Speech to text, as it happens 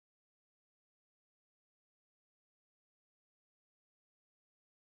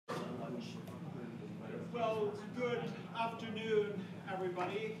Well, good afternoon,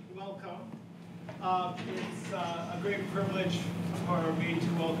 everybody. Welcome. It's a great privilege for me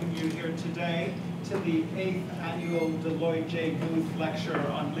to welcome you here today to the 8th Annual DeLloyd J. Guth Lecture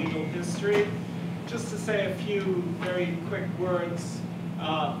on Legal History. Just to say a few very quick words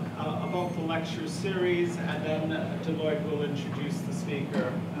about the lecture series, and then DeLloyd will introduce the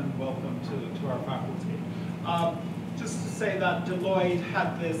speaker, and welcome to our faculty. Just to say that DeLloyd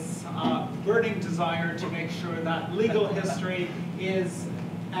had this burning desire to make sure that legal history is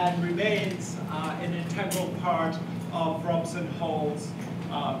and remains an integral part of Robson Hall's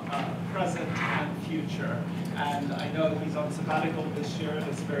present and future. And I know he's on sabbatical this year, and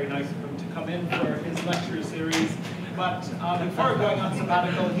it's very nice of him to come in for his lecture series. But before going on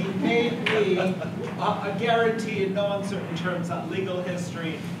sabbatical, he made me a guarantee in no uncertain terms that legal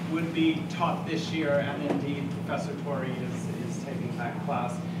history would be taught this year, and indeed Professor Torrey is taking that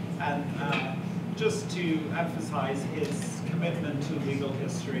class. And just to emphasize his commitment to legal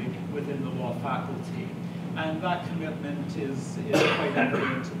history within the law faculty. And that commitment is quite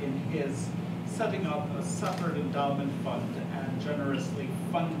evident in his setting up a separate endowment fund and generously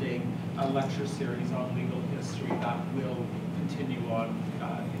funding a lecture series on legal history that will continue on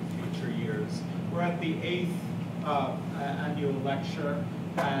in future years. We're at the 8th annual lecture,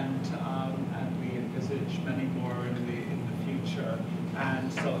 and we envisage many more in the future.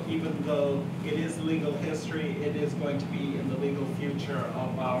 And so even though it is legal history, it is going to be in the legal future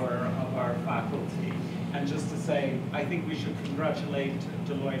of our faculty. And just to say, I think we should congratulate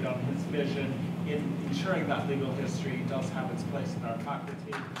DeLloyd on his vision in ensuring that legal history does have its place in our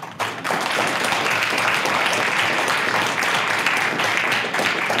faculty.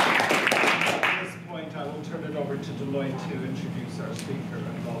 At this point, I will turn it over to DeLloyd to introduce our speaker,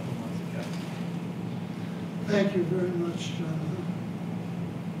 and welcome once again. Thank you very much, Jonathan.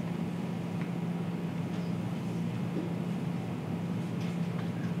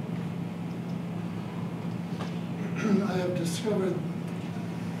 I have discovered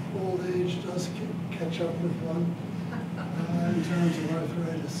old age does catch up with one in terms of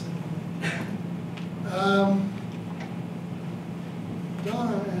arthritis.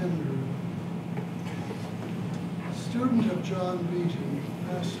 Donna Andrew, student of John Beatty,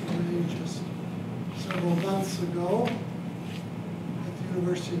 passed away just several months ago at the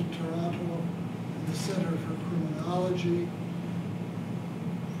University of Toronto in the Center for Criminology.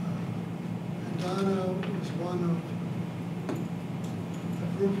 And Donna was one of a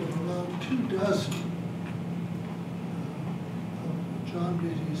group of about 24 of John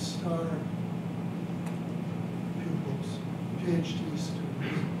Beatty's star pupils, Ph.D.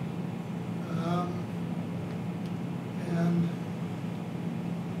 students. And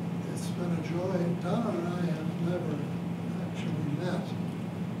it's been a joy. Donna and I have never actually met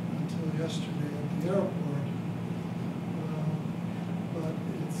until yesterday at the airport. But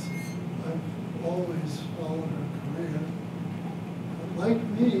I've always followed her career. But like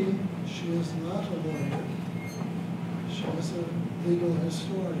me, she is not a lawyer. She is a legal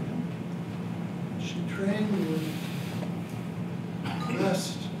historian. She trained with the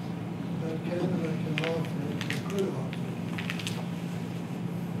best that Canada can offer, could offer,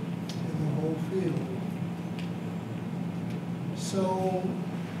 in the whole field. So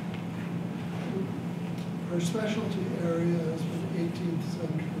her specialty area has been 18th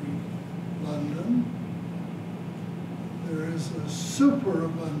century London. There is a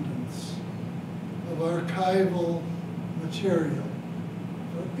superabundance of archival material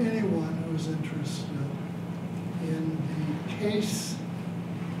for anyone who is interested in the case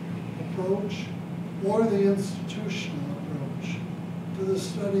approach or the institutional approach to the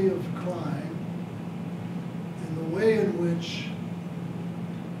study of crime, and the way in which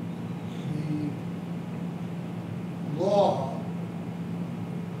the law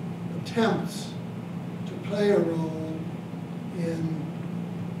attempts to play a role in,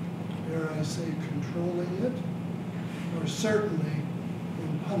 dare I say, controlling it, or certainly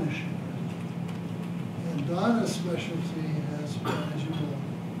in punishing it. And Donna's specialty has been, as you will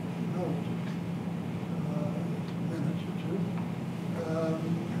note, a minute or two,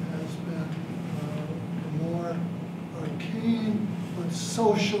 has been the more arcane but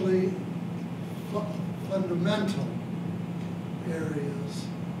socially fundamental areas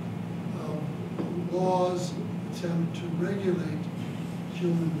of laws attempt to regulate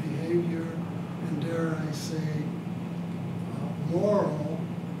human behavior and, dare I say,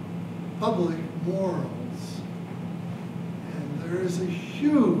 public morals. And there is a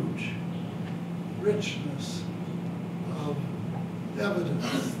huge richness of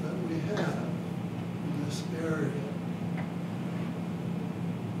evidence that we have in this area.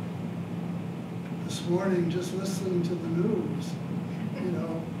 morning just listening to the news. You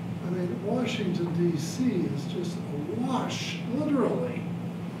know, I mean, Washington, D.C. is just awash, literally,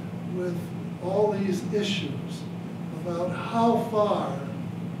 with all these issues about how far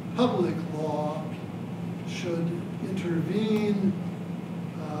public law should intervene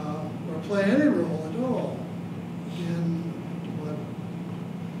or play any role at all in what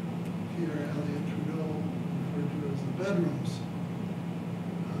Peter Elliott Trudeau referred to as the bedrooms.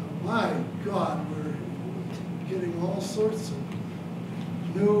 My God, we're getting all sorts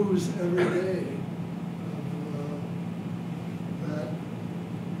of news every day of that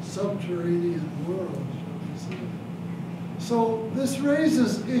subterranean world, shall we say. So this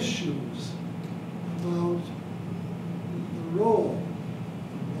raises issues about the role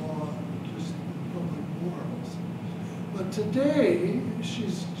of law just in public morals. But today,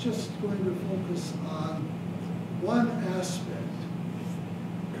 she's just going to focus on one aspect,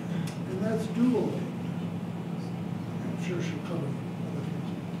 and that's dueling. I'm sure she'll cover other things.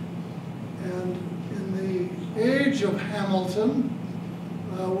 And in the age of Hamilton,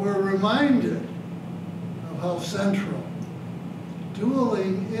 we're reminded of how central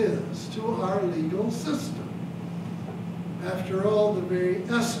dueling is to our legal system. After all, the very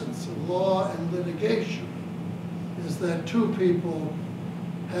essence of law and litigation is that two people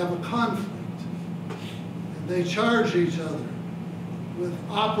have a conflict, and they charge each other with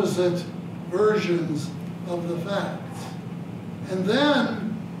opposite versions of the facts. And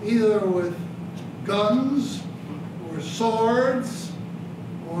then, either with guns or swords,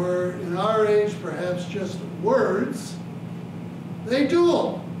 or in our age, perhaps just words, they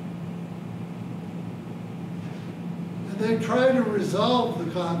duel. And they try to resolve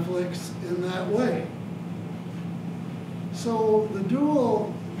the conflicts in that way. So the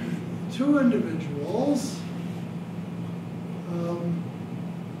duel, two individuals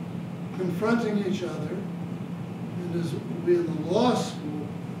confronting each other, and as we in the law school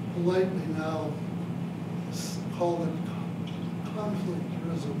politely now call it conflict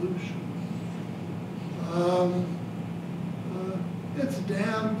resolution. It's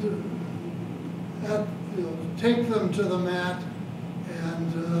damned at, take them to the mat,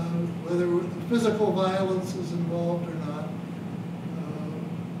 and whether physical violence is involved or not,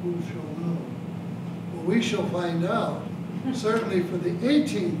 who shall know? Well, we shall find out, certainly for the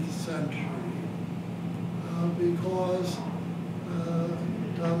 18th century, because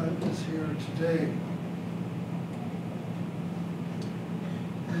Donna is here today.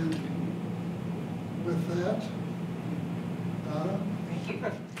 And with that, Donna? Thank you.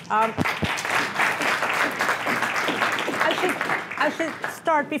 I should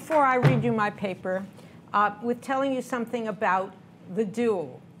start, before I read you my paper, with telling you something about the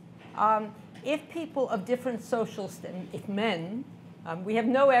duel. If people of different social if men, we have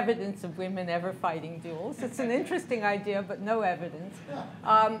no evidence of women ever fighting duels. It's an interesting idea, but no evidence.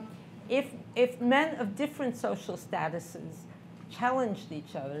 If men of different social statuses challenged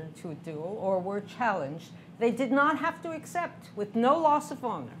each other to a duel or were challenged, they did not have to accept, with no loss of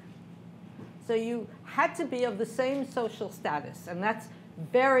honor. So you had to be of the same social status, and that's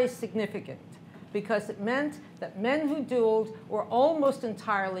very significant, because it meant that men who dueled were almost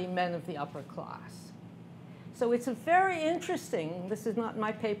entirely men of the upper class. So it's a very interesting, this is not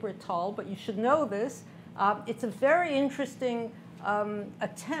my paper at all, but you should know this, it's a very interesting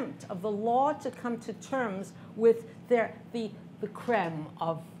attempt of the law to come to terms with the creme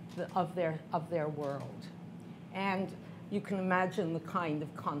of their world. And you can imagine the kind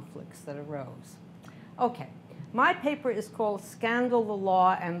of conflicts that arose. Okay, my paper is called Scandal, the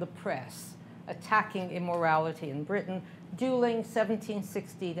Law, and the Press, Attacking Immorality in Britain, Dueling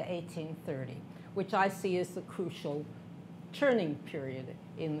 1760 to 1830, which I see as the crucial turning period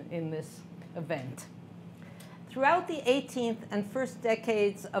in this event. Throughout the 18th and first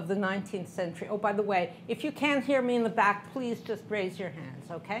decades of the 19th century, oh, by the way, if you can't hear me in the back, please just raise your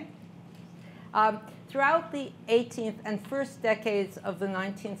hands, okay? Throughout the 18th and first decades of the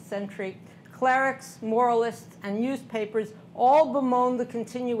 19th century, clerics, moralists, and newspapers all bemoaned the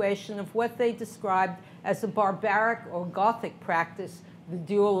continuation of what they described as a barbaric or Gothic practice, the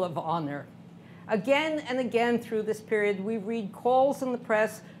duel of honor. Again and again through this period, we read calls in the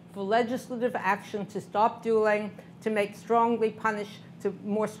press for legislative action to stop dueling, to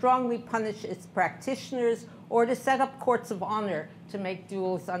more strongly punish its practitioners, or to set up courts of honor to make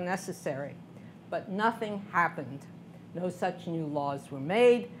duels unnecessary. But nothing happened. No such new laws were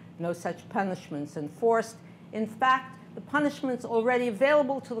made, no such punishments enforced. In fact, the punishments already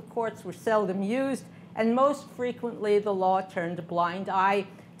available to the courts were seldom used, and most frequently the law turned a blind eye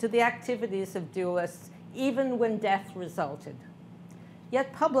to the activities of duelists, even when death resulted.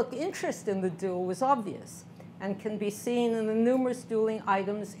 Yet public interest in the duel was obvious and can be seen in the numerous dueling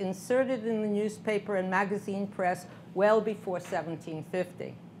items inserted in the newspaper and magazine press well before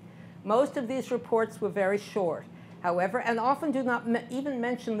 1750. Most of these reports were very short, however, and often do not even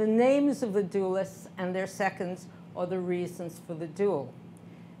mention the names of the duelists and their seconds or the reasons for the duel.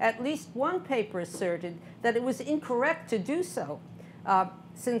 At least one paper asserted that it was incorrect to do so,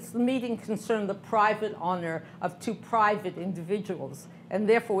 since the meeting concerned the private honor of two private individuals, and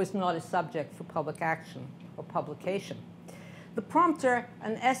therefore was not a subject for public action or publication. The Prompter,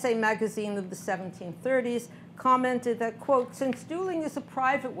 an essay magazine of the 1730s, commented that, quote, since dueling is a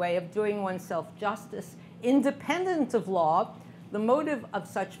private way of doing oneself justice, independent of law, the motive of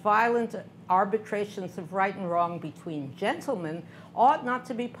such violent arbitrations of right and wrong between gentlemen ought not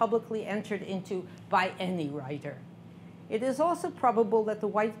to be publicly entered into by any writer. It is also probable that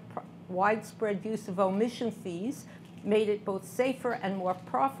the widespread use of omission fees made it both safer and more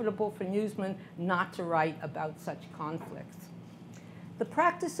profitable for newsmen not to write about such conflicts. The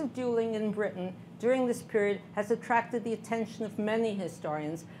practice of dueling in Britain during this period has attracted the attention of many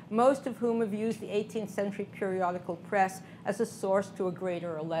historians, most of whom have used the 18th century periodical press as a source to a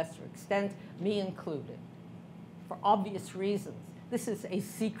greater or lesser extent, me included. For obvious reasons, this is a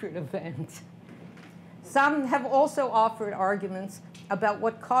secret event. Some have also offered arguments about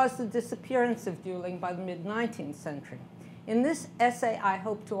what caused the disappearance of dueling by the mid-19th century. In this essay, I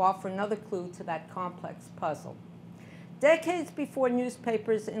hope to offer another clue to that complex puzzle. Decades before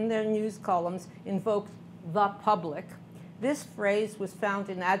newspapers in their news columns invoked the public, this phrase was found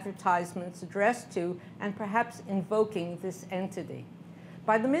in advertisements addressed to and perhaps invoking this entity.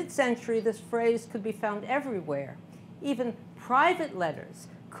 By the mid-century, this phrase could be found everywhere. Even private letters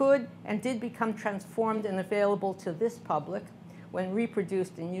could and did become transformed and available to this public when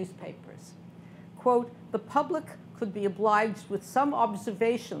reproduced in newspapers. Quote, the public could be obliged with some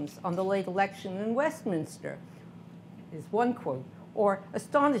observations on the late election in Westminster, is one quote, or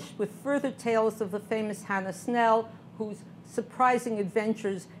astonished with further tales of the famous Hannah Snell, whose surprising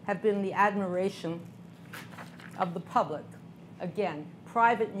adventures have been the admiration of the public. Again,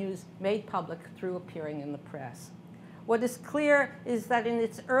 private news made public through appearing in the press. What is clear is that in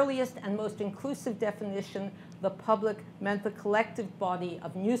its earliest and most inclusive definition, the public meant the collective body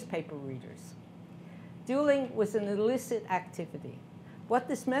of newspaper readers. Dueling was an illicit activity. What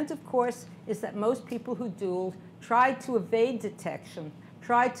this meant, of course, is that most people who dueled tried to evade detection,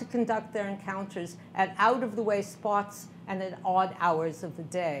 tried to conduct their encounters at out-of-the-way spots and at odd hours of the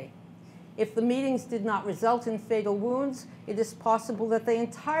day. If the meetings did not result in fatal wounds, it is possible that they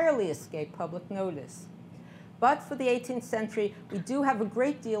entirely escaped public notice. But for the 18th century, we do have a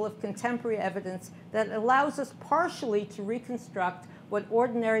great deal of contemporary evidence that allows us partially to reconstruct what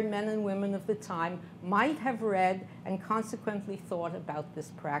ordinary men and women of the time might have read and consequently thought about this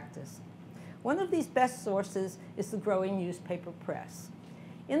practice. One of these best sources is the growing newspaper press.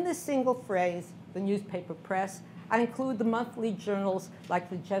 In this single phrase, the newspaper press, I include the monthly journals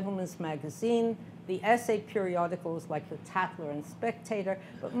like the Gentleman's Magazine, the essay periodicals like the Tatler and Spectator,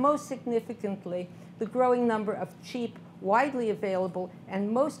 but most significantly, the growing number of cheap, widely available,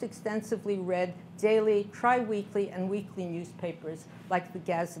 and most extensively read daily, tri-weekly, and weekly newspapers like the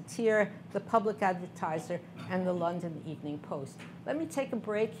Gazetteer, the Public Advertiser, and the London Evening Post. Let me take a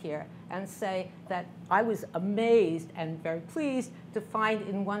break here and say that I was amazed and very pleased to find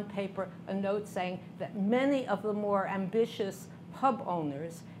in one paper a note saying that many of the more ambitious pub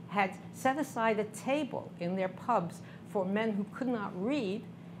owners had set aside a table in their pubs for men who could not read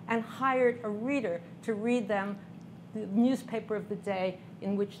and hired a reader to read them the newspaper of the day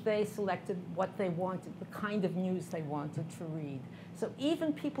in which they selected what they wanted, the kind of news they wanted to read. So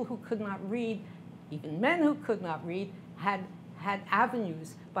even people who could not read, even men who could not read, had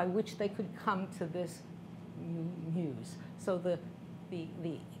avenues by which they could come to this news. So the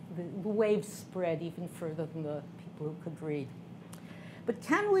waves spread even further than the people who could read. But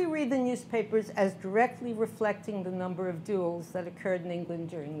can we read the newspapers as directly reflecting the number of duels that occurred in England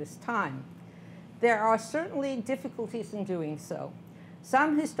during this time? There are certainly difficulties in doing so.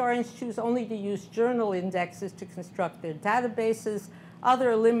 Some historians choose only to use journal indexes to construct their databases.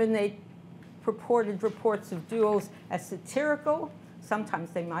 Others eliminate purported reports of duels as satirical,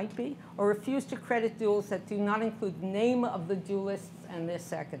 sometimes they might be, or refuse to credit duels that do not include the name of the duelists and their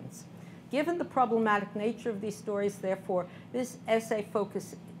seconds. Given the problematic nature of these stories, therefore, this essay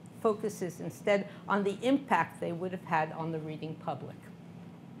focuses instead on the impact they would have had on the reading public.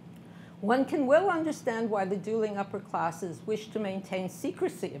 One can well understand why the dueling upper classes wish to maintain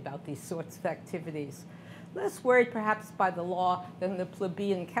secrecy about these sorts of activities. Less worried perhaps by the law than the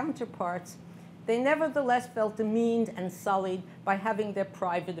plebeian counterparts, they nevertheless felt demeaned and sullied by having their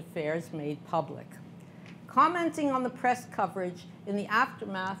private affairs made public. Commenting on the press coverage in the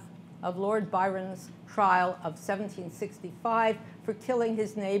aftermath of Lord Byron's trial of 1765 for killing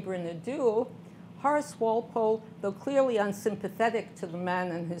his neighbor in a duel, Horace Walpole, though clearly unsympathetic to the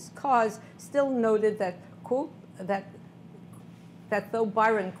man and his cause, still noted that, quote, that though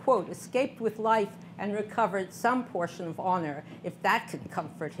Byron, quote, escaped with life and recovered some portion of honor, if that can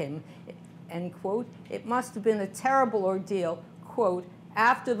comfort him, end quote, it must have been a terrible ordeal, quote,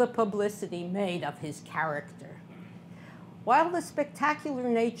 after the publicity made of his character. While the spectacular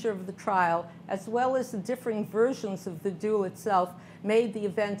nature of the trial, as well as the differing versions of the duel itself, made the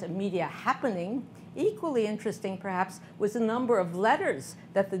event a media happening, equally interesting, perhaps, was a number of letters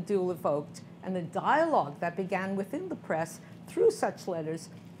that the duel evoked and the dialogue that began within the press through such letters,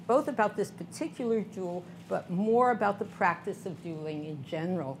 both about this particular duel, but more about the practice of dueling in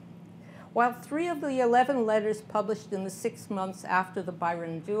general. While 3 of the 11 letters published in the 6 months after the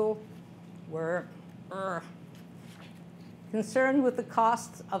Byron duel were concerned with the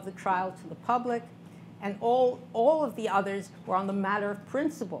costs of the trial to the public, and all of the others were on the matter of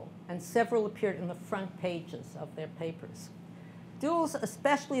principle, and several appeared in the front pages of their papers. Duels,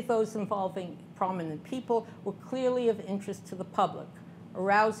 especially those involving prominent people, were clearly of interest to the public,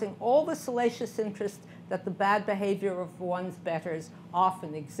 arousing all the salacious interest that the bad behavior of one's betters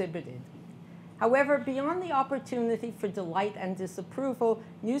often exhibited. However, beyond the opportunity for delight and disapproval,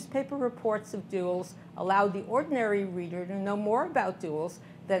 newspaper reports of duels allowed the ordinary reader to know more about duels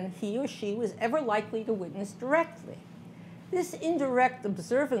than he or she was ever likely to witness directly. This indirect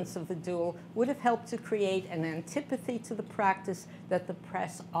observance of the duel would have helped to create an antipathy to the practice that the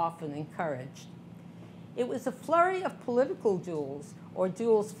press often encouraged. It was a flurry of political duels, or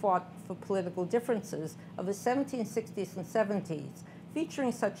duels fought for political differences, of the 1760s and 70s,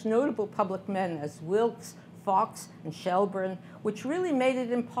 featuring such notable public men as Wilkes, Fox, and Shelburne, which really made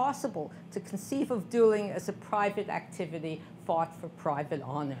it impossible to conceive of dueling as a private activity fought for private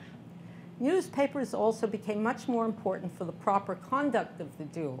honor. Newspapers also became much more important for the proper conduct of the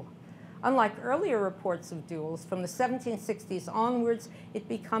duel. Unlike earlier reports of duels, from the 1760s onwards, it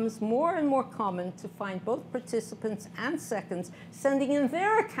becomes more and more common to find both participants and seconds sending in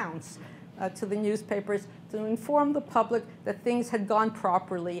their accounts to the newspapers to inform the public that things had gone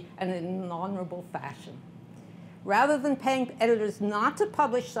properly and in an honorable fashion. Rather than paying editors not to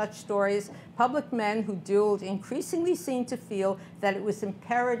publish such stories, public men who dueled increasingly seemed to feel that it was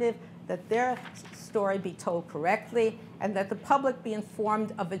imperative that their story be told correctly and that the public be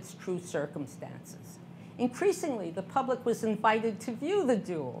informed of its true circumstances. Increasingly, the public was invited to view the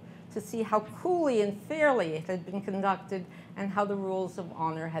duel, to see how coolly and fairly it had been conducted and how the rules of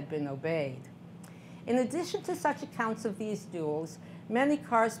honor had been obeyed. In addition to such accounts of these duels, many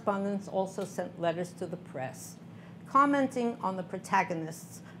correspondents also sent letters to the press, commenting on the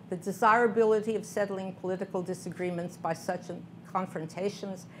protagonists, the desirability of settling political disagreements by such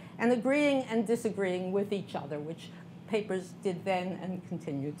confrontations, and agreeing and disagreeing with each other, which papers did then and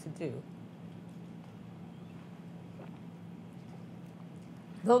continue to do.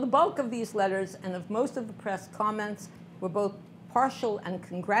 Though the bulk of these letters and of most of the press comments were both partial and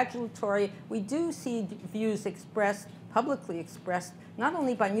congratulatory, we do see views expressed, publicly expressed, not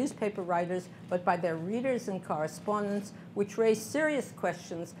only by newspaper writers, but by their readers and correspondents, which raise serious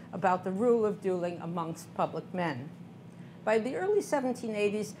questions about the rule of dueling amongst public men. By the early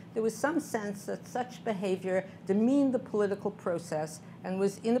 1780s, there was some sense that such behavior demeaned the political process and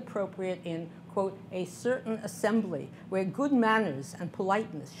was inappropriate in, quote, a certain assembly where good manners and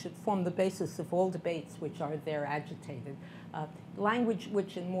politeness should form the basis of all debates which are there agitated, language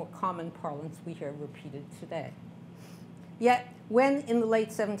which in more common parlance we hear repeated today. Yet, when in the late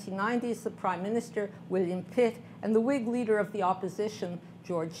 1790s the Prime Minister, William Pitt, and the Whig leader of the opposition,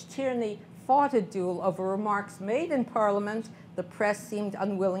 George Tierney, fought a duel over remarks made in Parliament, the press seemed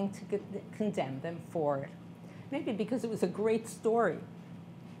unwilling to condemn them for it. Maybe because it was a great story.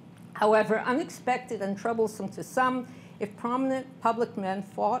 However, unexpected and troublesome to some, if prominent public men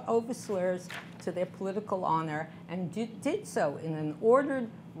fought over slurs to their political honor and did so in an ordered,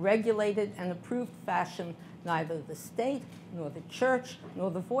 regulated, and approved fashion, neither the state, nor the church,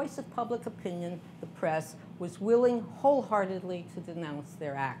 nor the voice of public opinion, the press, was willing wholeheartedly to denounce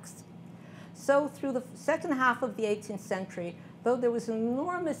their acts. So through the second half of the 18th century, though there was an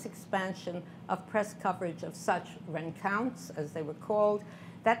enormous expansion of press coverage of such rencounts, as they were called,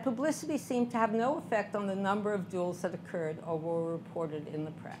 that publicity seemed to have no effect on the number of duels that occurred or were reported in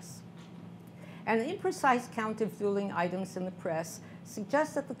the press. An imprecise count of dueling items in the press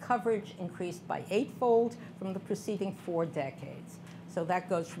suggests that the coverage increased by 8-fold from the preceding 4 decades. So that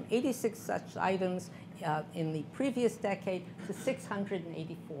goes from 86 such items in the previous decade to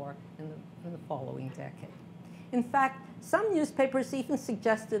 684 in the following decade. In fact, some newspapers even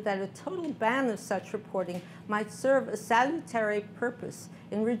suggested that a total ban of such reporting might serve a salutary purpose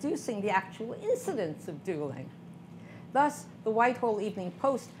in reducing the actual incidence of dueling. Thus, the Whitehall Evening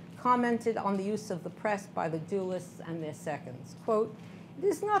Post commented on the use of the press by the duelists and their seconds. Quote, "It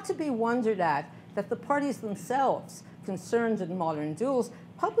is not to be wondered at that the parties themselves, concerned in modern duels,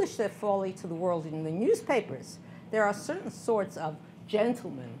 publish their folly to the world in the newspapers. There are certain sorts of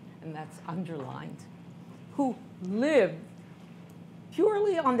gentlemen," and that's underlined, "who live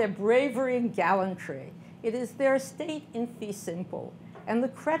purely on their bravery and gallantry. It is their estate in fee simple, and the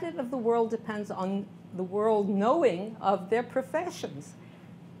credit of the world depends on the world knowing of their professions."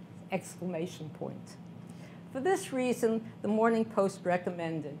 Exclamation point. For this reason, the Morning Post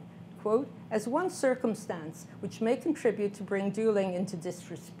recommended, quote, "As one circumstance which may contribute to bring dueling into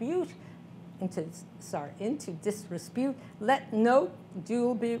disrepute, let no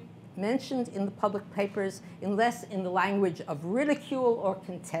duel be mentioned in the public papers unless in the language of ridicule or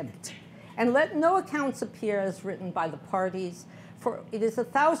contempt. And let no accounts appear as written by the parties, for it is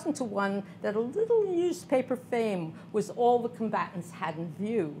 1,000 to 1 that a little newspaper fame was all the combatants had in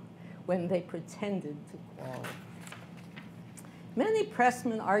view when they pretended to quarrel." Many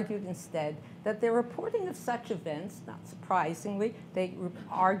pressmen argued instead that their reporting of such events, not surprisingly, they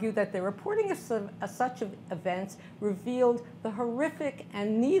argued that their reporting of such events revealed the horrific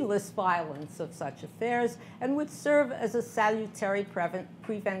and needless violence of such affairs and would serve as a salutary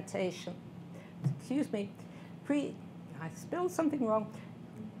prevention. I spelled something wrong.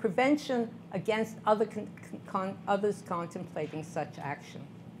 Prevention against others contemplating such action.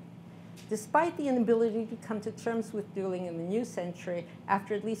 Despite the inability to come to terms with dueling in the new century,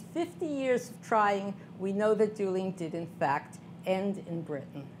 after at least 50 years of trying, we know that dueling did in fact end in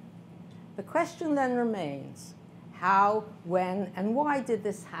Britain. The question then remains, how, when, and why did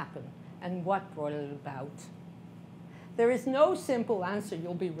this happen, and what brought it about? There is no simple answer,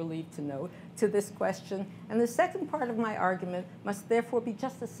 you'll be relieved to know, to this question, and the second part of my argument must therefore be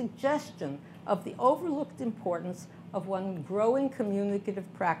just a suggestion of the overlooked importance of one growing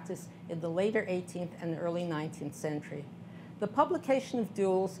communicative practice in the later 18th and early 19th century. The publication of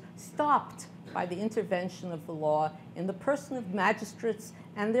duels stopped by the intervention of the law in the person of magistrates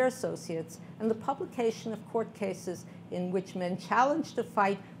and their associates, and the publication of court cases in which men challenged to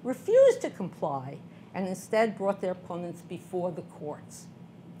fight refused to comply and instead brought their opponents before the courts.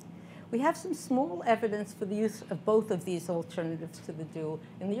 We have some small evidence for the use of both of these alternatives to the duel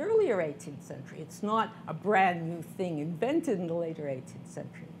in the earlier 18th century. It's not a brand new thing invented in the later 18th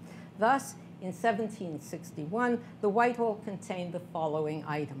century. Thus, in 1761, the Whitehall contained the following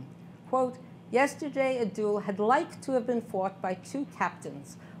item. Quote, "Yesterday a duel had like to have been fought by two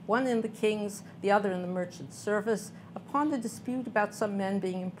captains, one in the king's, the other in the merchant service, upon the dispute about some men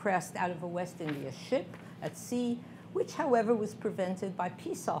being impressed out of a West India ship at sea, which, however, was prevented by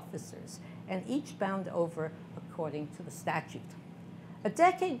peace officers, and each bound over according to the statute." A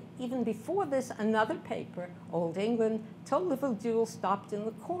decade even before this, another paper, Old England, told of a duel stopped in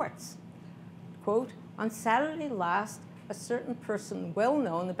the courts. Quote, "On Saturday last, a certain person well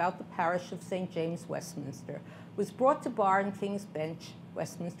known about the parish of St. James, Westminster, was brought to bar in King's Bench,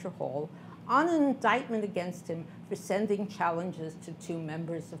 Westminster Hall, on an indictment against him for sending challenges to two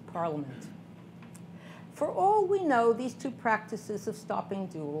members of Parliament. For all we know, these two practices of stopping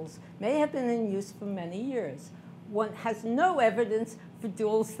duels may have been in use for many years. One has no evidence for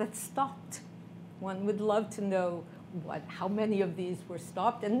duels that stopped. One would love to know how many of these were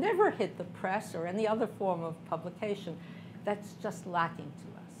stopped and never hit the press or any other form of publication. That's just lacking to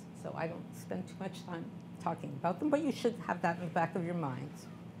us. So I don't spend too much time talking about them, but you should have that in the back of your minds.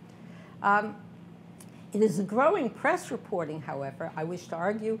 It is a growing press reporting, however, I wish to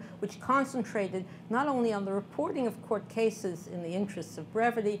argue, which concentrated not only on the reporting of court cases in the interests of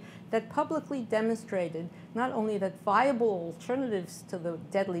brevity, that publicly demonstrated not only that viable alternatives to the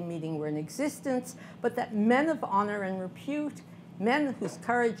deadly meeting were in existence, but that men of honor and repute, men whose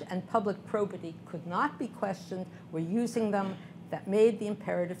courage and public probity could not be questioned, were using them, that made the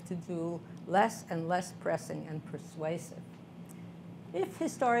imperative to duel less and less pressing and persuasive. If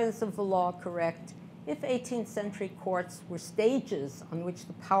historians of the law are correct, if 18th century courts were stages on which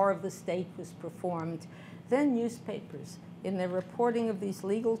the power of the state was performed, then newspapers, in their reporting of these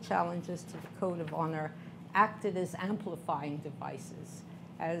legal challenges to the code of honor, acted as amplifying devices,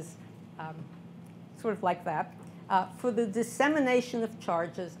 as sort of like that, for the dissemination of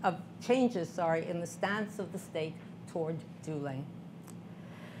changes in the stance of the state toward dueling.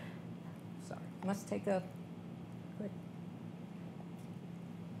 Sorry, must take a quick.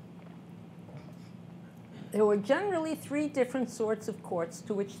 There were generally three different sorts of courts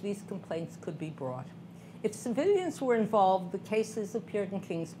to which these complaints could be brought. If civilians were involved, the cases appeared in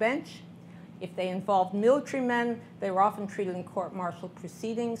King's Bench. If they involved military men, they were often treated in court-martial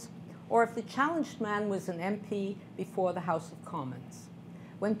proceedings, or if the challenged man was an MP, before the House of Commons.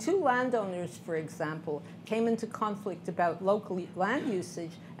 When two landowners, for example, came into conflict about local land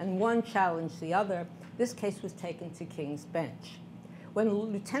usage and one challenged the other, this case was taken to King's Bench. When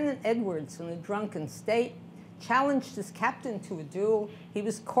Lieutenant Edwards, in a drunken state, challenged his captain to a duel, he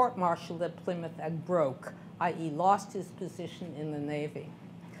was court-martialed at Plymouth and broke, i.e. lost his position in the Navy.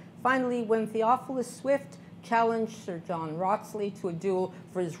 Finally, when Theophilus Swift challenged Sir John Wrottesley to a duel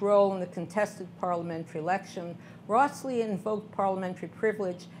for his role in the contested parliamentary election, Wrottesley invoked parliamentary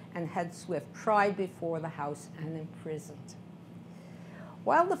privilege and had Swift tried before the House and imprisoned.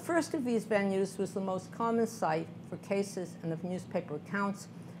 While the first of these venues was the most common site for cases and of newspaper accounts,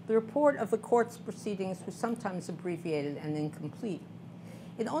 the report of the court's proceedings was sometimes abbreviated and incomplete.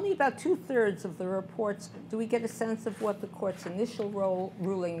 In only about 2/3 of the reports do we get a sense of what the court's initial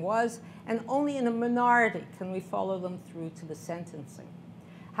ruling was, and only in a minority can we follow them through to the sentencing.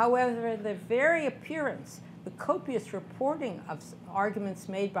 However, their very appearance, the copious reporting of arguments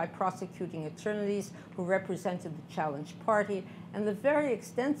made by prosecuting attorneys who represented the challenged party, and the very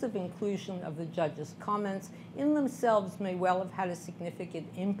extensive inclusion of the judge's comments in themselves may well have had a significant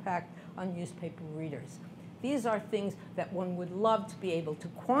impact on newspaper readers. These are things that one would love to be able to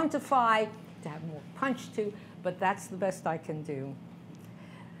quantify, to have more punch to, but that's the best I can do.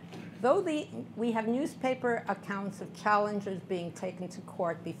 Though we have newspaper accounts of challengers being taken to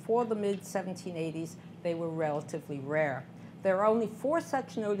court before the mid-1780s, they were relatively rare. There are only 4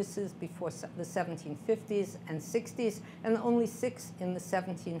 such notices before the 1750s and 60s, and only 6 in the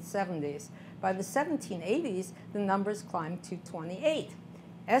 1770s. By the 1780s, the numbers climbed to 28,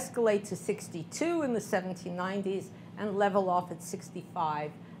 escalate to 62 in the 1790s, and level off at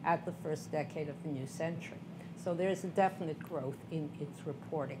 65 at the first decade of the new century. So there's a definite growth in its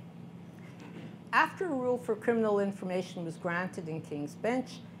reporting. After a rule for criminal information was granted in King's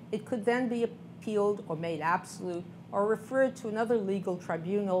Bench, it could then be appealed or made absolute or referred to another legal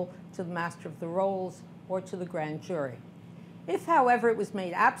tribunal, to the Master of the Rolls, or to the grand jury. If, however, it was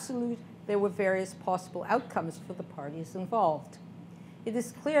made absolute, there were various possible outcomes for the parties involved. It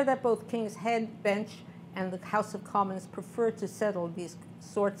is clear that both King's Head Bench and the House of Commons preferred to settle these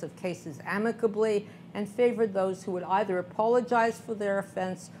sorts of cases amicably and favored those who would either apologize for their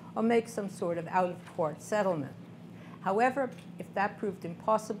offense or make some sort of out-of-court settlement. However, if that proved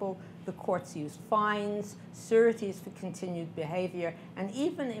impossible, the courts used fines, sureties for continued behavior, and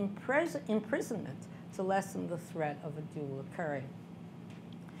even imprisonment to lessen the threat of a duel occurring.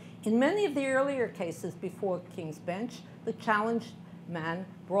 In many of the earlier cases before King's Bench, the challenged man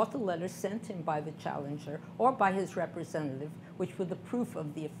brought the letter sent him by the challenger or by his representative, which were the proof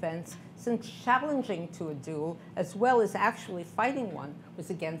of the offense, since challenging to a duel, as well as actually fighting one,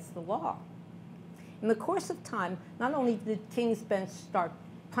 was against the law. In the course of time, not only did King's Bench start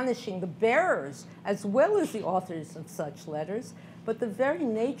punishing the bearers as well as the authors of such letters, but the very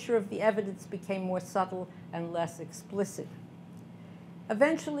nature of the evidence became more subtle and less explicit.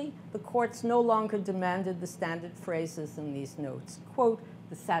 Eventually, the courts no longer demanded the standard phrases in these notes, quote,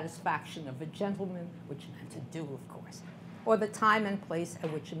 the satisfaction of a gentleman, which meant a duel, of course, or the time and place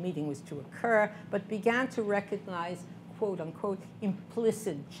at which a meeting was to occur, but began to recognize, quote unquote,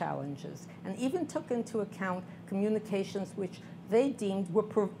 implicit challenges, and even took into account communications which they deemed were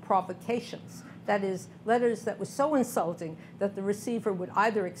provocations. That is, letters that were so insulting that the receiver would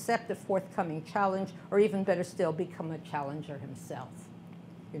either accept a forthcoming challenge or, even better still, become a challenger himself.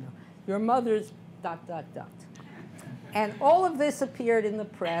 You know, your mother's ... And all of this appeared in the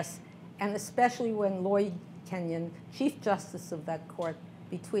press, and especially when Lloyd Kenyon, Chief Justice of that court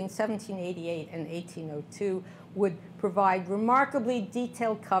between 1788 and 1802, would provide remarkably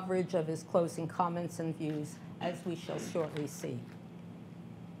detailed coverage of his closing comments and views, as we shall shortly see.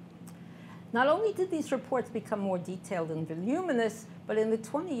 Not only did these reports become more detailed and voluminous, but in the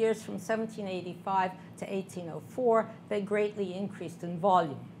 20 years from 1785 to 1804, they greatly increased in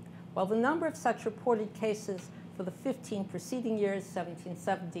volume. While the number of such reported cases for the 15 preceding years,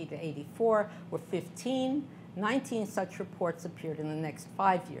 1770 to 84, were 15, 19 such reports appeared in the next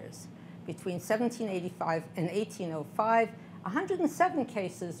 5 years. Between 1785 and 1805, 107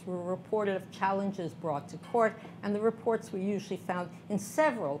 cases were reported of challenges brought to court, and the reports were usually found in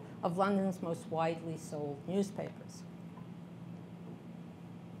several of London's most widely sold newspapers.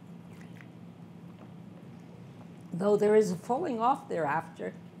 Though there is a falling off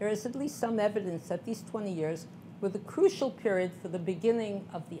thereafter, there is at least some evidence that these 20 years were the crucial period for the beginning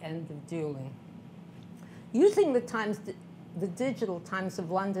of the end of dueling. Using the digital Times of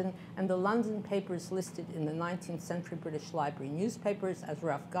London and the London papers listed in the 19th century British Library newspapers as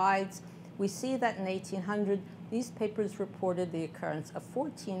rough guides, we see that in 1800, these papers reported the occurrence of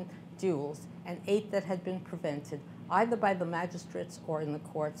 14 duels and 8 that had been prevented, either by the magistrates or in the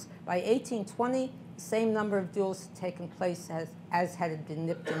courts. By 1820, the same number of duels had taken place as had been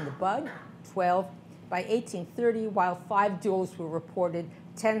nipped in the bud, 12. By 1830, while 5 duels were reported,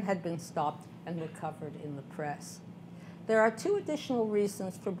 10 had been stopped and were covered in the press. There are 2 additional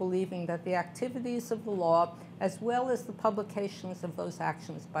reasons for believing that the activities of the law, as well as the publications of those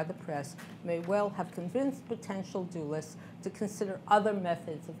actions by the press, may well have convinced potential duelists to consider other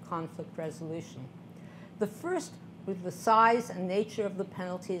methods of conflict resolution. The first was the size and nature of the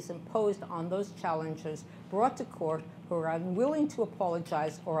penalties imposed on those challengers brought to court who are unwilling to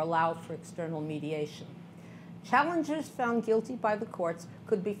apologize or allow for external mediation. Challengers found guilty by the courts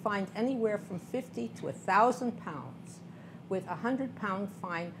could be fined anywhere from 50 to 1,000 pounds, with a £100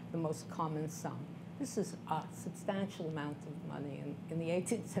 fine the most common sum. This is a substantial amount of money in the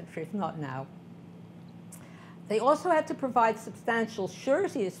 18th century, if not now. They also had to provide substantial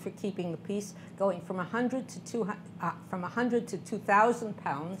sureties for keeping the peace, going from 100 to 2,000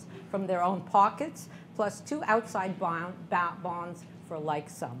 pounds from their own pockets, plus 2 outside bonds for a like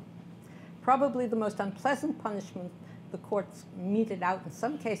sum. Probably the most unpleasant punishment the courts meted out in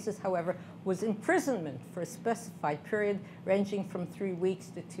some cases, however, was imprisonment for a specified period ranging from 3 weeks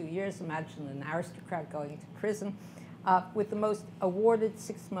to 2 years. Imagine an aristocrat going to prison, with the most awarded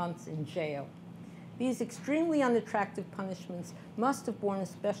 6 months in jail. These extremely unattractive punishments must have borne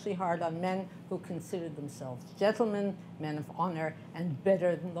especially hard on men who considered themselves gentlemen, men of honor, and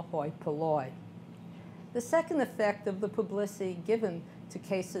better than the hoi polloi. The second effect of the publicity given to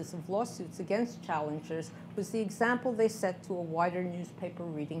cases of lawsuits against challengers was the example they set to a wider newspaper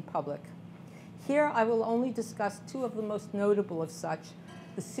reading public. Here I will only discuss 2 of the most notable of such: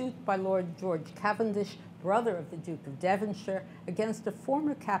 the suit by Lord George Cavendish, brother of the Duke of Devonshire, against a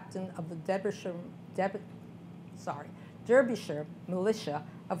former captain of the Derbyshire militia,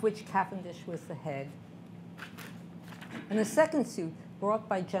 of which Cavendish was the head, and the second suit brought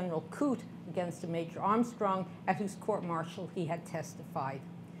by General Coote against a Major Armstrong, at whose court-martial he had testified.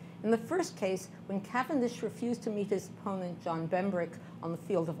 In the first case, when Cavendish refused to meet his opponent, John Bembrick, on the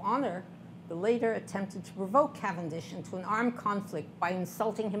field of honor, the latter attempted to provoke Cavendish into an armed conflict by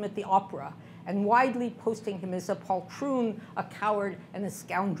insulting him at the opera and widely posting him as a poltroon, a coward, and a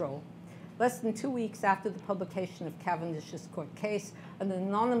scoundrel. Less than 2 weeks after the publication of Cavendish's court case, an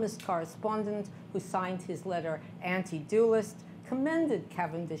anonymous correspondent who signed his letter Anti-Duelist commended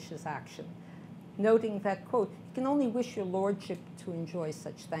Cavendish's action, noting that, quote, "You can only wish your lordship to enjoy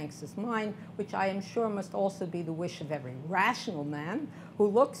such thanks as mine, which I am sure must also be the wish of every rational man who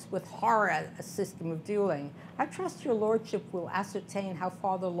looks with horror at a system of dueling. I trust your lordship will ascertain how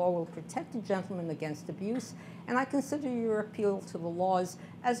far the law will protect a gentleman against abuse, and I consider your appeal to the laws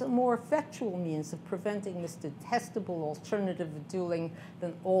as a more effectual means of preventing this detestable alternative of dueling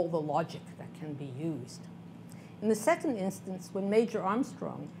than all the logic that can be used." In the second instance, when Major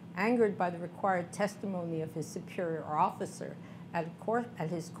Armstrong, angered by the required testimony of his superior officer at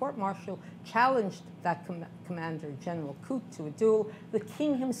his court-martial, challenged that commander, General Coote, to a duel, the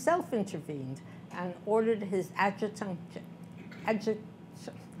king himself intervened and ordered his adjutant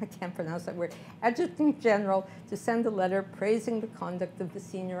general to send a letter praising the conduct of the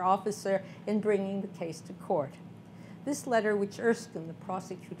senior officer in bringing the case to court. This letter, which Erskine, the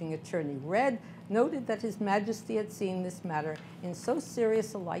prosecuting attorney, read, noted that His Majesty had seen this matter in so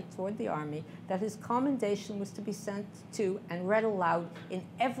serious a light toward the army that his commendation was to be sent to and read aloud in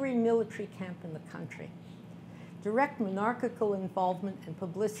every military camp in the country. Direct monarchical involvement and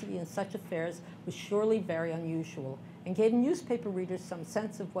publicity in such affairs was surely very unusual and gave newspaper readers some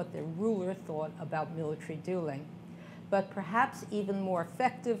sense of what their ruler thought about military dueling. But perhaps even more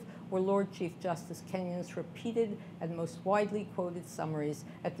effective were Lord Chief Justice Kenyon's repeated and most widely quoted summaries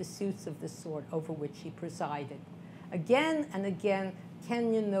at the suits of this sort over which he presided. Again and again,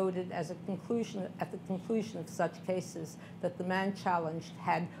 Kenyon noted at the conclusion of such cases that the man challenged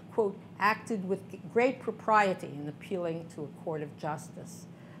had, quote, acted with great propriety in appealing to a court of justice.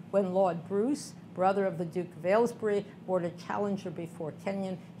 When Lord Bruce, brother of the Duke of Aylesbury, brought a challenger before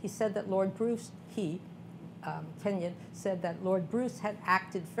Kenyon, he said that Kenyon said that Lord Bruce had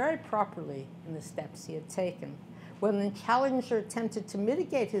acted very properly in the steps he had taken. When the challenger attempted to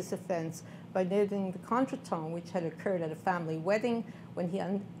mitigate his offense by noting the contretemps which had occurred at a family wedding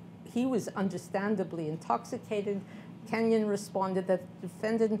when he was understandably intoxicated, Kenyon responded that the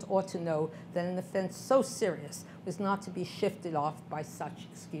defendant ought to know that an offense so serious was not to be shifted off by such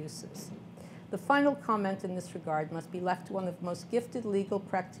excuses. The final comment in this regard must be left to one of the most gifted legal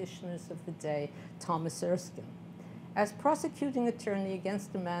practitioners of the day, Thomas Erskine. As prosecuting attorney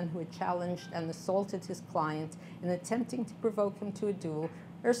against a man who had challenged and assaulted his client in attempting to provoke him to a duel,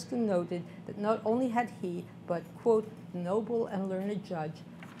 Erskine noted that not only had he, but, quote, the noble and learned judge,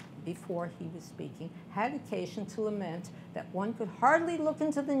 before he was speaking, had occasion to lament that one could hardly look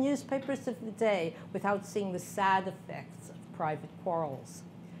into the newspapers of the day without seeing the sad effects of private quarrels.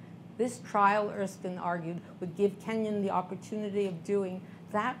 This trial, Erskine argued, would give Kenyon the opportunity of doing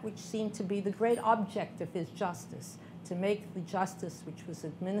that which seemed to be the great object of his justice, to make the justice which was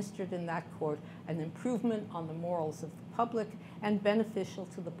administered in that court an improvement on the morals of the public and beneficial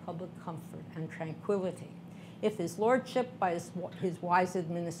to the public comfort and tranquility. If his lordship, by his wise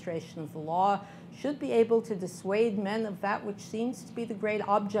administration of the law, should be able to dissuade men of that which seems to be the great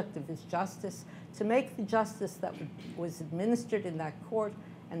object of his justice, to make the justice that was administered in that court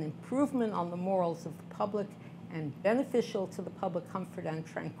an improvement on the morals of the public and beneficial to the public comfort and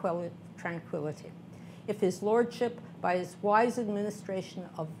tranquility. If his lordship, by his wise administration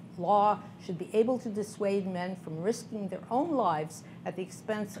of law, should be able to dissuade men from risking their own lives at the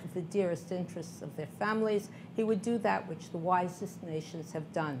expense of the dearest interests of their families, he would do that which the wisest nations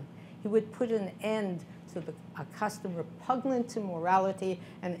have done. He would put an end to a custom repugnant to morality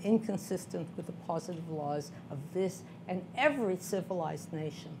and inconsistent with the positive laws of this and every civilized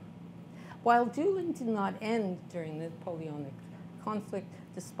nation. While dueling did not end during the Napoleonic conflict,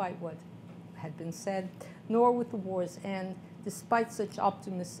 despite what had been said, nor with the war's end, despite such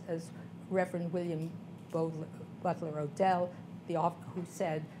optimists as Reverend William Butler Odell, who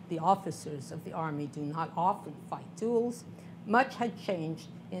said, "The officers of the army do not often fight duels," much had changed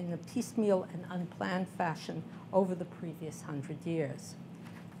in a piecemeal and unplanned fashion over the previous 100 years.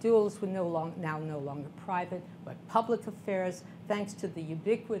 Duels were now no longer private, but public affairs, thanks to the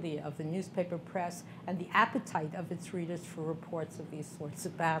ubiquity of the newspaper press and the appetite of its readers for reports of these sorts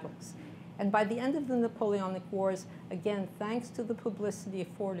of battles. And by the end of the Napoleonic Wars, again, thanks to the publicity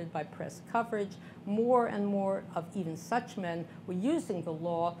afforded by press coverage, more and more of even such men were using the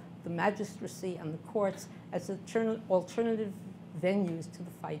law, the magistracy, and the courts as alternative venues to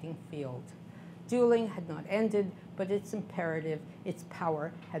the fighting field. Dueling had not ended, but its imperative, its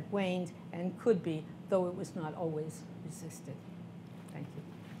power, had waned and could be, though it was not always resisted. Thank you.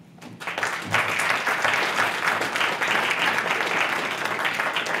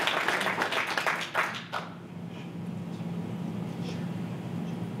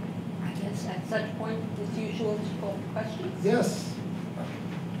 At such point, as usual, to call for questions? Yes.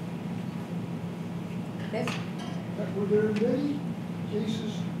 Yes? Were there many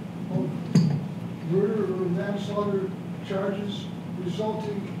cases of murder or manslaughter charges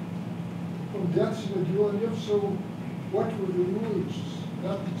resulting from deaths in a duel? And if so, what were the rulings?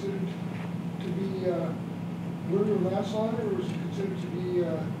 Not considered to be murder or manslaughter, or was it considered to be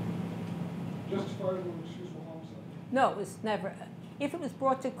justifiable excusable homicide? No, it was never. If it was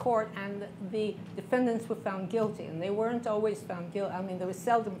brought to court and the defendants were found guilty, and they weren't always found guilty, I mean, they were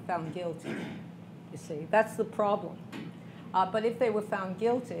seldom found guilty, you see. That's the problem. But if they were found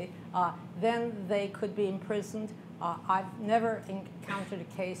guilty, then they could be imprisoned. I've never encountered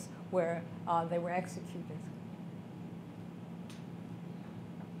a case where they were executed.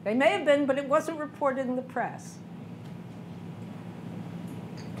 They may have been, but it wasn't reported in the press.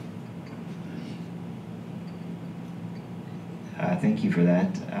 Thank you for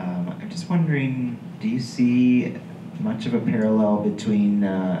that. I'm just wondering, do you see much of a parallel between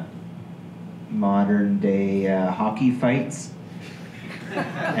modern day hockey fights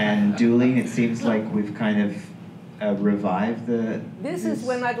and dueling? It seems like we've kind of revived the... This is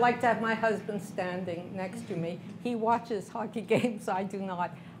when I'd like to have my husband standing next to me. He watches hockey games, I do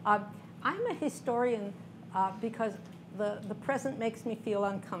not. I'm a historian because the present makes me feel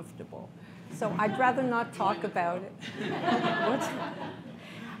uncomfortable. So I'd rather not talk about it.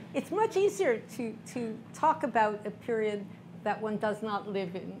 It's much easier to talk about a period that one does not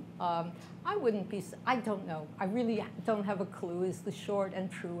live in. I don't know. I really don't have a clue is the short and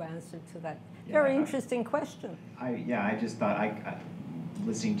true answer to that very interesting question. I just thought,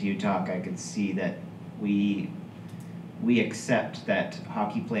 listening to you talk, I could see that we accept that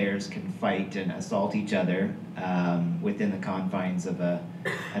hockey players can fight and assault each other within the confines of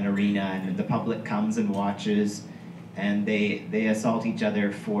an arena, and the public comes and watches, and they assault each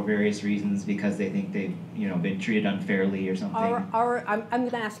other for various reasons because they think they've been treated unfairly or something. I'm going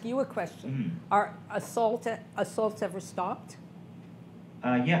to ask you a question. Mm-hmm. Are assaults ever stopped?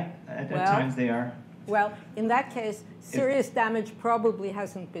 Yeah, at times they are. Well, in that case, serious damage probably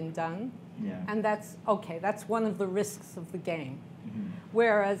hasn't been done. Yeah. And that's okay. That's one of the risks of the game. Mm-hmm.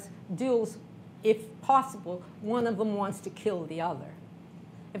 Whereas duels if possible, one of them wants to kill the other.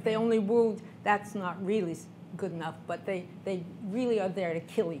 If they only wound, that's not really good enough, but they really are there to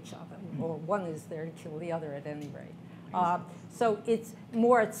kill each other, or one is there to kill the other at any rate. So it's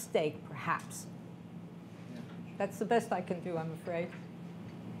more at stake, perhaps. That's the best I can do, I'm afraid.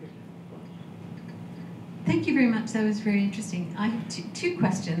 Thank you very much. That was very interesting. I have two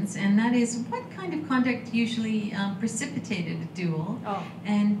questions, and that is, what kind of conduct usually precipitated a duel? Oh.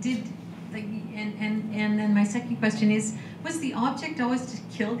 And did, like, and then my second question is, was the object always to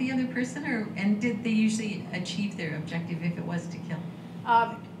kill the other person, and did they usually achieve their objective if it was to kill?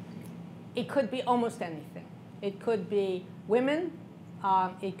 It could be almost anything. It could be women.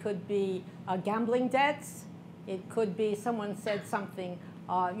 It could be gambling debts. It could be someone said something,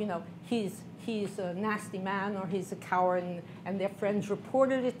 you know, he's a nasty man, or he's a coward, and their friends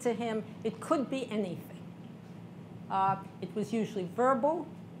reported it to him. It could be anything. It was usually verbal.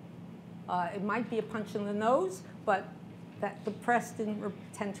 It might be a punch in the nose, but the press didn't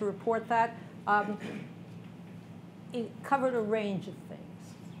tend to report that. It covered a range of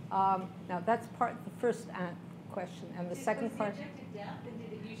things. Now, that's part of the first question. And the second part... Was the objective death, and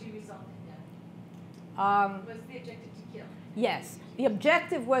did it usually result in death? Was the objective to kill? Yes. The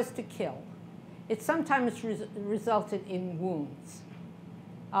objective was to kill. It sometimes resulted in wounds,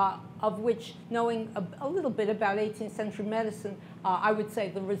 of which, knowing a little bit about 18th century medicine, I would say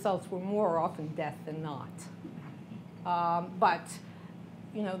the results were more often death than not. But,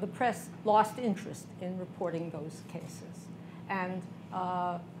 you know, the press lost interest in reporting those cases. And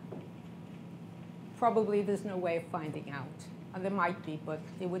probably there's no way of finding out. There might be, but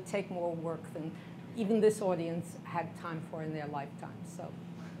it would take more work than even this audience had time for in their lifetime. So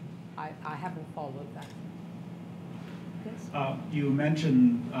I haven't followed that. Yes? You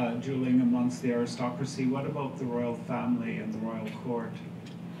mentioned dueling amongst the aristocracy. What about the royal family and the royal court?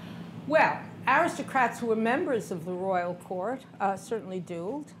 Well, aristocrats who were members of the royal court certainly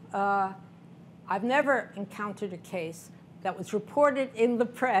dueled. I've never encountered a case that was reported in the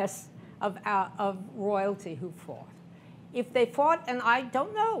press of royalty who fought. If they fought, and I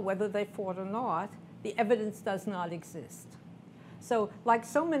don't know whether they fought or not, the evidence does not exist. So, like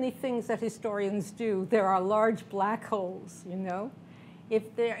so many things that historians do, there are large black holes, you know?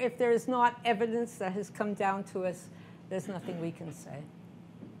 If there is not evidence that has come down to us, there's nothing we can say.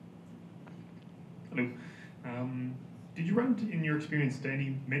 Hello. Did you run in your experience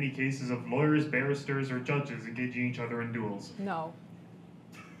to many cases of lawyers, barristers, or judges engaging each other in duels? No.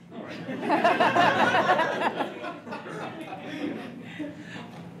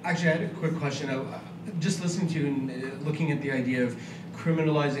 Actually, I had a quick question. Just listening to you and looking at the idea of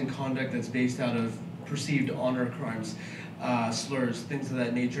criminalizing conduct that's based out of perceived honor crimes, slurs, things of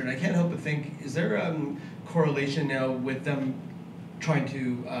that nature. And I can't help but think, is there a correlation now with them trying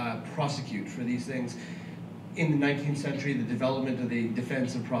to prosecute for these things? In the 19th century, the development of the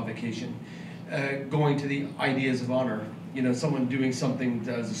defense of provocation, going to the ideas of honor. You know, someone doing something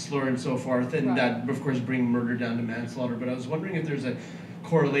as a slur and so forth, and that, of course, bring murder down to manslaughter. But I was wondering if there's a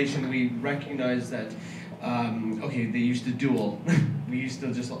correlation. We recognize that, okay, they used to duel. We used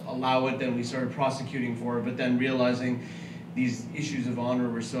to just allow it, then we started prosecuting for it, but then realizing these issues of honor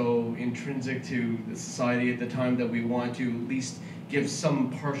were so intrinsic to the society at the time that we want to at least give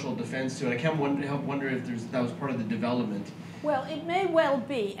some partial defense to it. I can't help wonder if that was part of the development. Well, it may well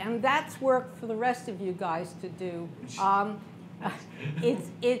be, and that's work for the rest of you guys to do.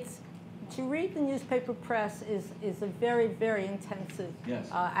 To read the newspaper press is a very, very intensive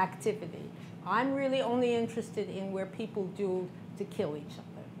activity. I'm really only interested in where people dueled to kill each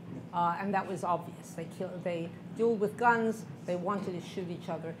other, and that was obvious. They dueled with guns. They wanted to shoot each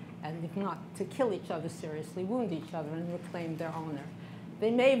other, and if not to kill each other seriously, wound each other and reclaim their honor. They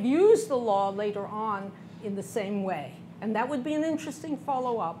may have used the law later on in the same way. And that would be an interesting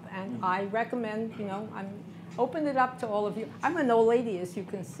follow-up, and I recommend, you know, open it up to all of you. I'm an old lady, as you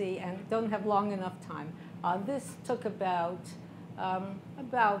can see, and don't have long enough time. This took about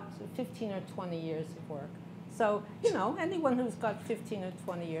 15 or 20 years of work. So, you know, anyone who's got 15 or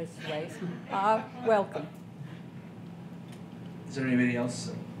 20 years to waste, welcome. Is there anybody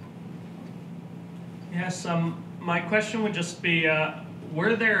else? Yes, my question would just be,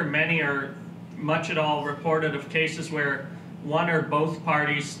 were there many or much at all reported of cases where one or both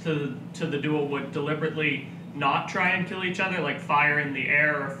parties to the duel would deliberately not try and kill each other, like fire in the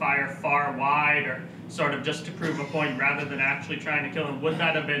air or fire far wide, or sort of just to prove a point rather than actually trying to kill them? Would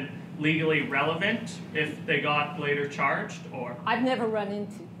that have been legally relevant if they got later charged, or? I've never run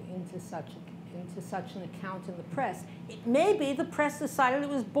into such an account in the press. Maybe the press decided it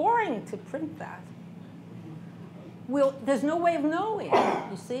was boring to print that. There's no way of knowing,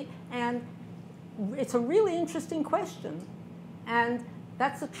 you see, and it's a really interesting question, and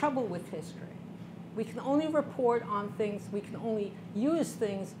that's the trouble with history. We can only report on things, we can only use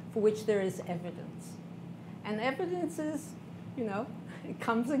things for which there is evidence. And evidence is, you know, it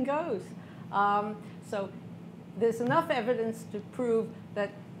comes and goes. So there's enough evidence to prove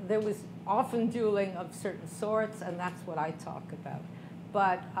that there was often dueling of certain sorts, and that's what I talk about.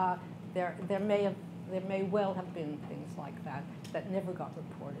 But there may well have been things like that that never got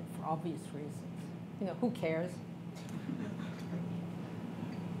reported for obvious reasons. You know, who cares?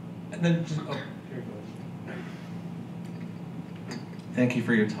 And then just, oh, here you go. Thank you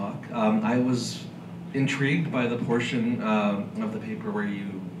for your talk. I was intrigued by the portion of the paper where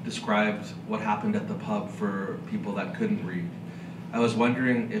you described what happened at the pub for people that couldn't read. I was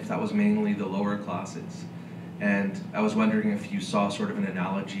wondering if that was mainly the lower classes. And I was wondering if you saw sort of an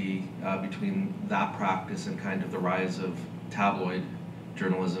analogy between that practice and kind of the rise of tabloid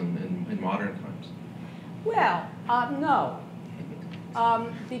journalism in modern times. Well, no.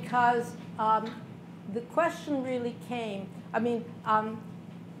 Because the question really came, I mean,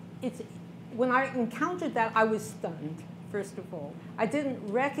 when I encountered that, I was stunned, first of all. I didn't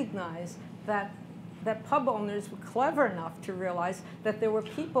recognize that pub owners were clever enough to realize that there were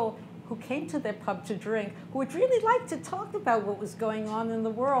people who came to their pub to drink who would really like to talk about what was going on in the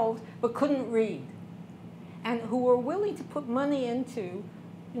world but couldn't read, and who were willing to put money into,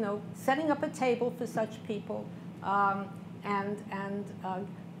 you know, setting up a table for such people, I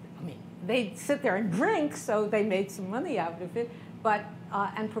mean, they'd sit there and drink, so they made some money out of it, but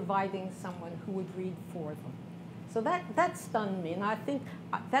and providing someone who would read for them. So that stunned me, and I think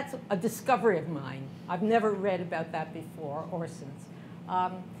that's a discovery of mine. I've never read about that before or since.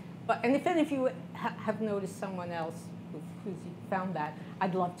 And if any of you have noticed someone else who's found that,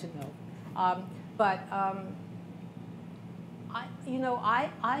 I'd love to know. I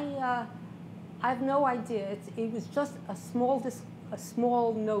have no idea. It was just a small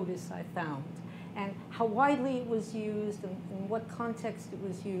notice I found, and how widely it was used and in what context it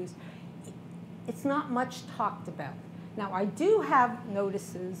was used. It's not much talked about. Now, I do have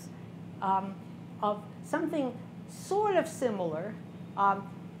notices of something sort of similar,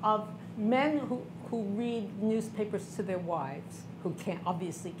 of men who read newspapers to their wives, who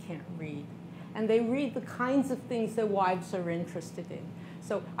obviously can't read. And they read the kinds of things their wives are interested in.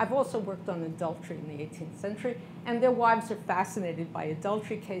 So I've also worked on adultery in the 18th century, and their wives are fascinated by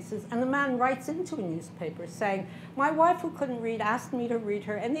adultery cases. And the man writes into a newspaper saying, my wife who couldn't read asked me to read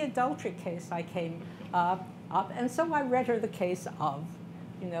her any adultery case I came up, and so I read her the case of,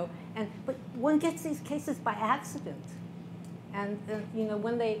 you know. But one gets these cases by accident. And you know,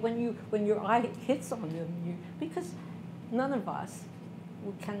 when your eye hits on them, because none of us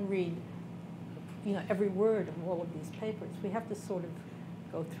can read, you know, every word of all of these papers. We have to sort of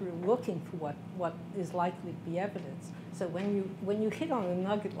go through looking for what is likely to be evidence. So when you hit on a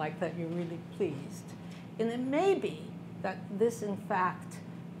nugget like that, you're really pleased. And it may be that this, in fact,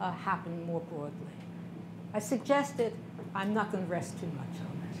 happened more broadly. I suggested I'm not going to rest too much on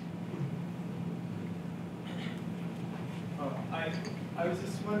it. I was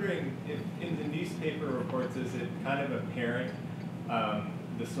just wondering if in the newspaper reports, is it kind of apparent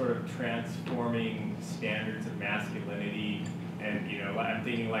the sort of transforming standards of masculinity? And, you know, I'm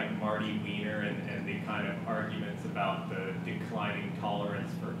thinking like Marty Wiener and the kind of arguments about the declining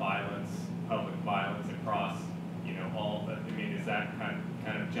tolerance for violence, public violence across, you know, all the, I mean, does that kind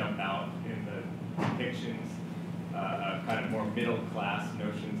of jump out in the depictions, kind of more middle class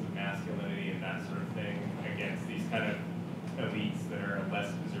notions of masculinity and that sort of thing against these kind of elites that are a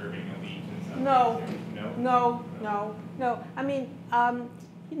less deserving elite in some ways? No. I mean,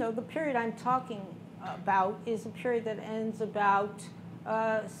 you know, the period I'm talking about is a period that ends about,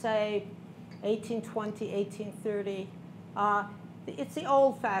 say, 1820, 1830. It's the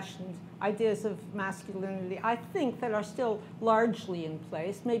old-fashioned ideas of masculinity, I think, that are still largely in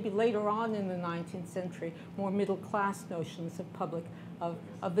place. Maybe later on in the 19th century, more middle-class notions of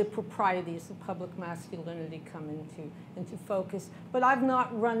the proprieties of public masculinity come into focus. But I've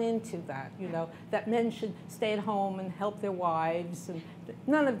not run into that, you know, that men should stay at home and help their wives, and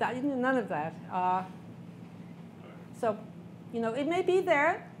none of that. So, you know, it may be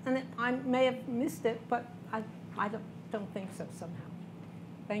there, and I may have missed it, but I don't think so somehow.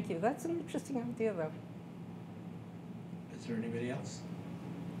 Thank you. That's an interesting idea, though. Is there anybody else?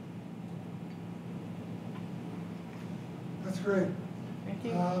 That's great. Thank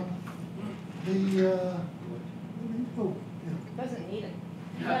you. Doesn't need it.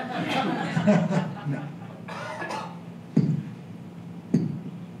 No.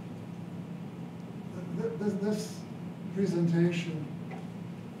 This presentation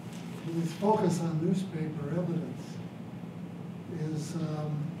this focus on newspaper evidence is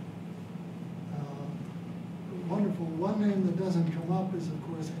wonderful. One name that doesn't come up is, of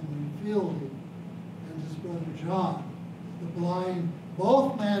course, Henry Fielding and his brother John, the blind,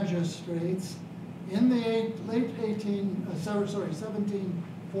 both magistrates in the late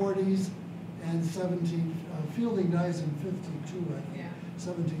 1740s and Fielding dies in 52, I think,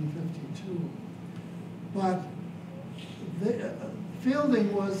 1752. But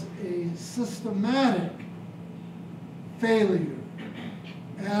Fielding was a systematic failure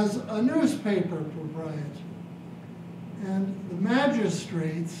as a newspaper proprietor. And the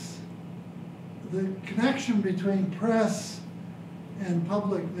magistrates, the connection between press and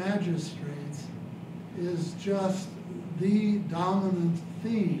public magistrates is just the dominant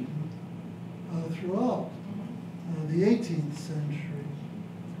theme throughout the 18th century.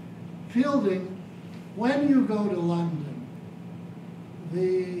 Fielding, when you go to London,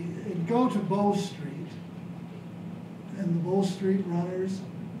 go to Bow Street, and the Bow Street runners,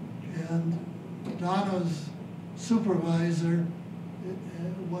 and Donna's supervisor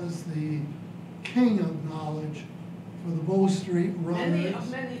was the king of knowledge for the Bow Street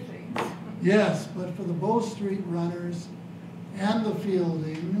runners. Many things. Yes, but for the Bow Street runners and the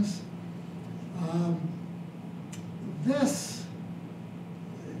Fieldings, this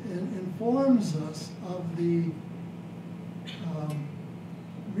informs us of the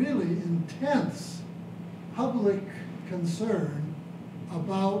really intense public concern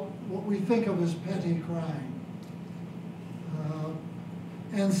about what we think of as petty crime.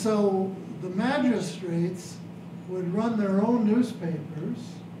 And so the magistrates would run their own newspapers.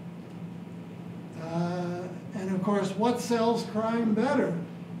 And of course, what sells crime better?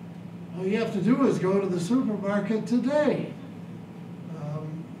 All you have to do is go to the supermarket today.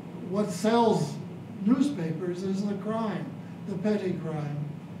 What sells newspapers is the crime, the petty crime.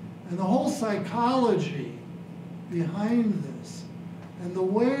 And the whole psychology behind this, and the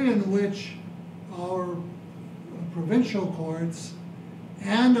way in which our provincial courts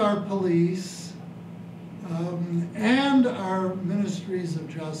and our police and our ministries of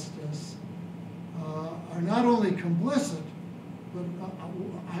justice are not only complicit, but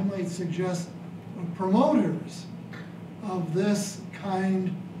I might suggest promoters of this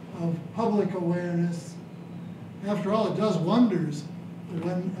kind of public awareness. After all, it does wonders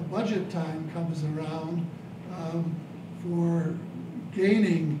when a budget time comes around for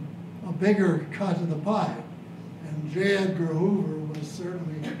gaining a bigger cut of the pie. And J. Edgar Hoover was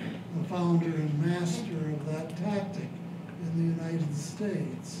certainly the founder and master of that tactic in the United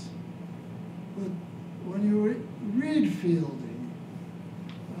States. But when you read Fielding,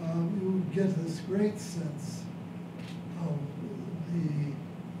 you get this great sense of the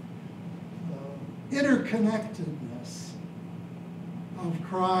interconnectedness of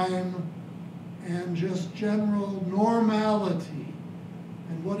crime and just general normality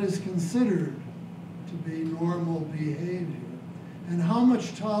and what is considered to be normal behavior, and how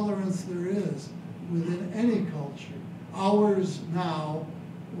much tolerance there is within any culture, ours now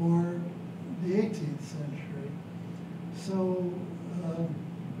or the 18th century. So,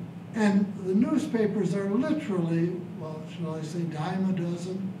 and the newspapers are literally, well, shall I say dime a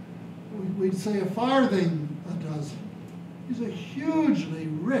dozen? We'd say a farthing a dozen. These are hugely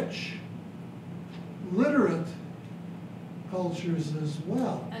rich, literate cultures as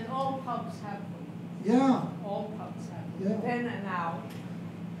well. And all pubs have them. Yeah. All pubs have them. Yeah. Then and now.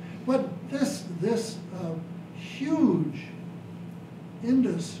 But this huge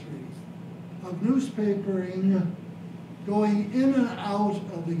industry of newspapering going in and out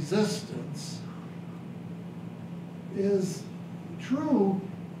of existence is true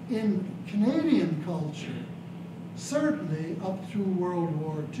in Canadian culture, certainly up through World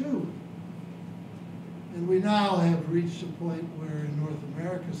War II. And we now have reached a point where in North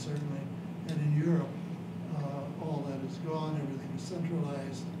America, certainly, and in Europe, all that is gone. Everything is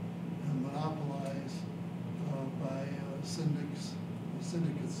centralized and monopolized by syndicates,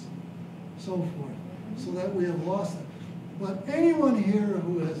 so forth, so that we have lost it. But anyone here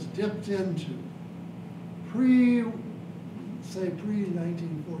who has dipped into pre-1945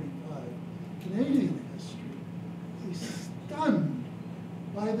 Canadian history is stunned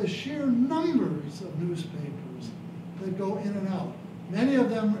by the sheer numbers of newspapers that go in and out. Many of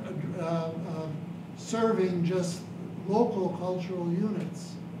them serving just local cultural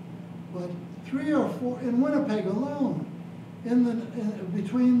units, but 3 or 4 in Winnipeg alone,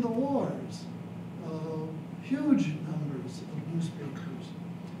 between the wars, huge numbers of newspapers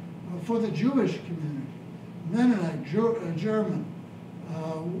for the Jewish community, Mennonite, German,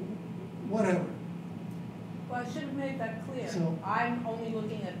 whatever. Well, I should have made that clear. So- I'm only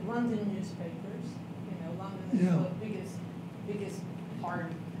looking at London is Yeah. the biggest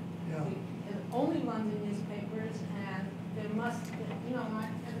part. Yeah. And only London newspapers, and there must, you know,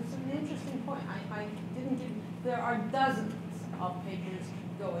 and it's an interesting point. I didn't give, there are dozens of papers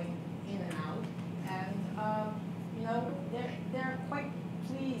going in and out, and you know, they're quite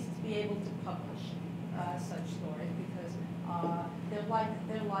pleased to be able to publish such stories because they're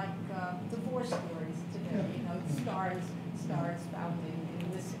like divorce stories today. You know, stars found in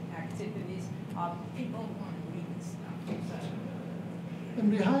illicit activities. People want to read this stuff. So.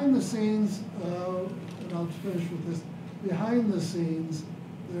 And behind the scenes, and I'll finish with this, behind the scenes,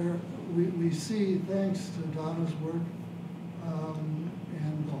 we see, thanks to Donna's work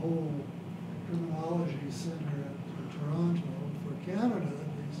and the whole criminology center at Toronto, for Canada at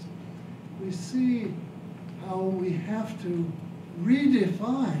least, we see how we have to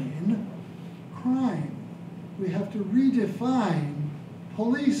redefine crime. We have to redefine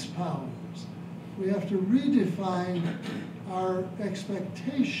police powers. We have to redefine our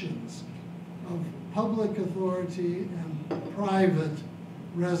expectations of public authority and private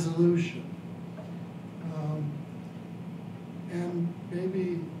resolution. And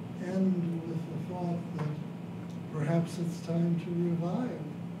maybe end with the thought that perhaps it's time to revive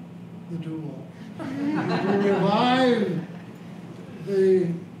the duel. To revive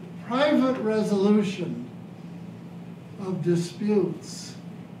the private resolution of disputes.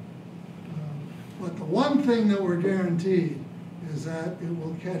 But the one thing that we're guaranteed is that it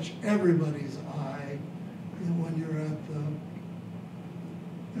will catch everybody's eye when you're at the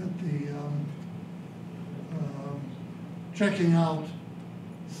checking out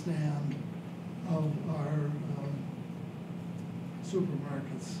stand of our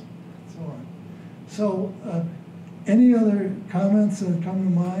supermarkets and so on. So, any other comments that come to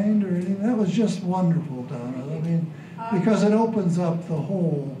mind or anything? That was just wonderful, Donna. I mean, because it opens up the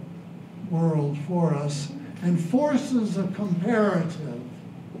whole world for us and forces a comparative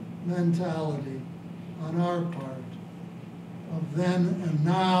mentality on our part of then and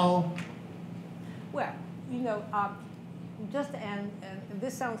now. Well, you know, just and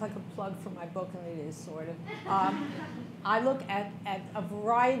this sounds like a plug for my book, and it is sort of. I look at a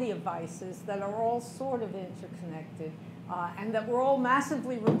variety of vices that are all sort of interconnected, and that were all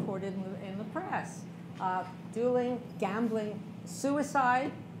massively reported in the press. Dueling, gambling,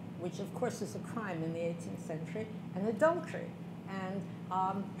 suicide, which of course is a crime in the 18th century, and adultery, and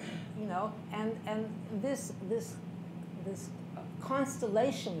you know, and this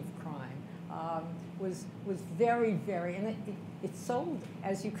constellation of crime was very, and it sold,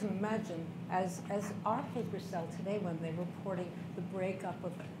 as you can imagine, as our papers sell today when they're reporting the breakup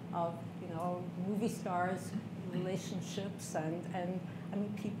of you know, movie stars' relationships, and I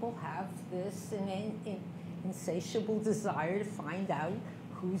mean, people have this insatiable desire to find out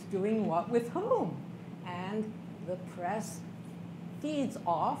who's doing what with whom, and the press feeds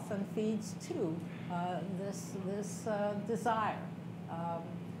off and feeds to this desire.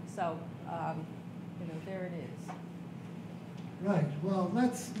 You know, there it is. Right. Well,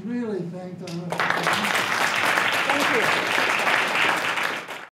 let's really thank Donna.